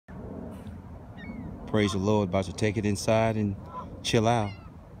Praise the Lord. About to take it inside and chill out.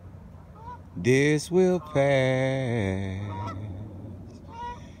 This will pass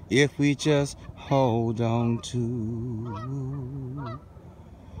if we just hold on to,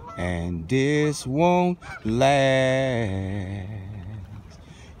 and this won't last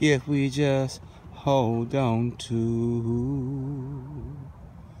if we just hold on to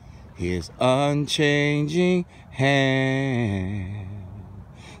His unchanging hand,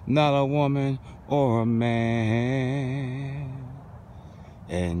 not a woman or a man.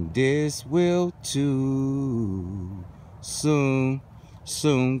 And this will too soon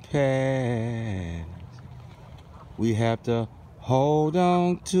pass. We have to hold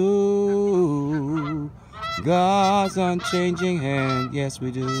on to God's unchanging hand. Yes,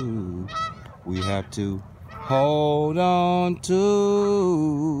 we do. We have to hold on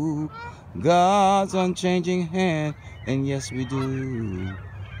to God's unchanging hand. And yes, we do.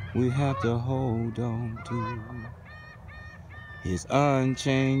 We have to hold on to His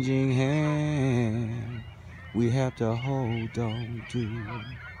unchanging hand. We have to hold on to,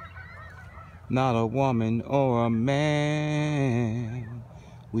 not a woman or a man.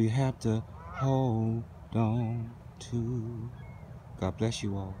 We have to hold on to. God bless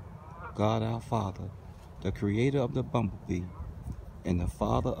you all. God our Father, the creator of the bumblebee and the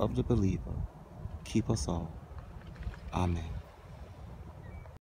father of the believer, keep us all. Amen.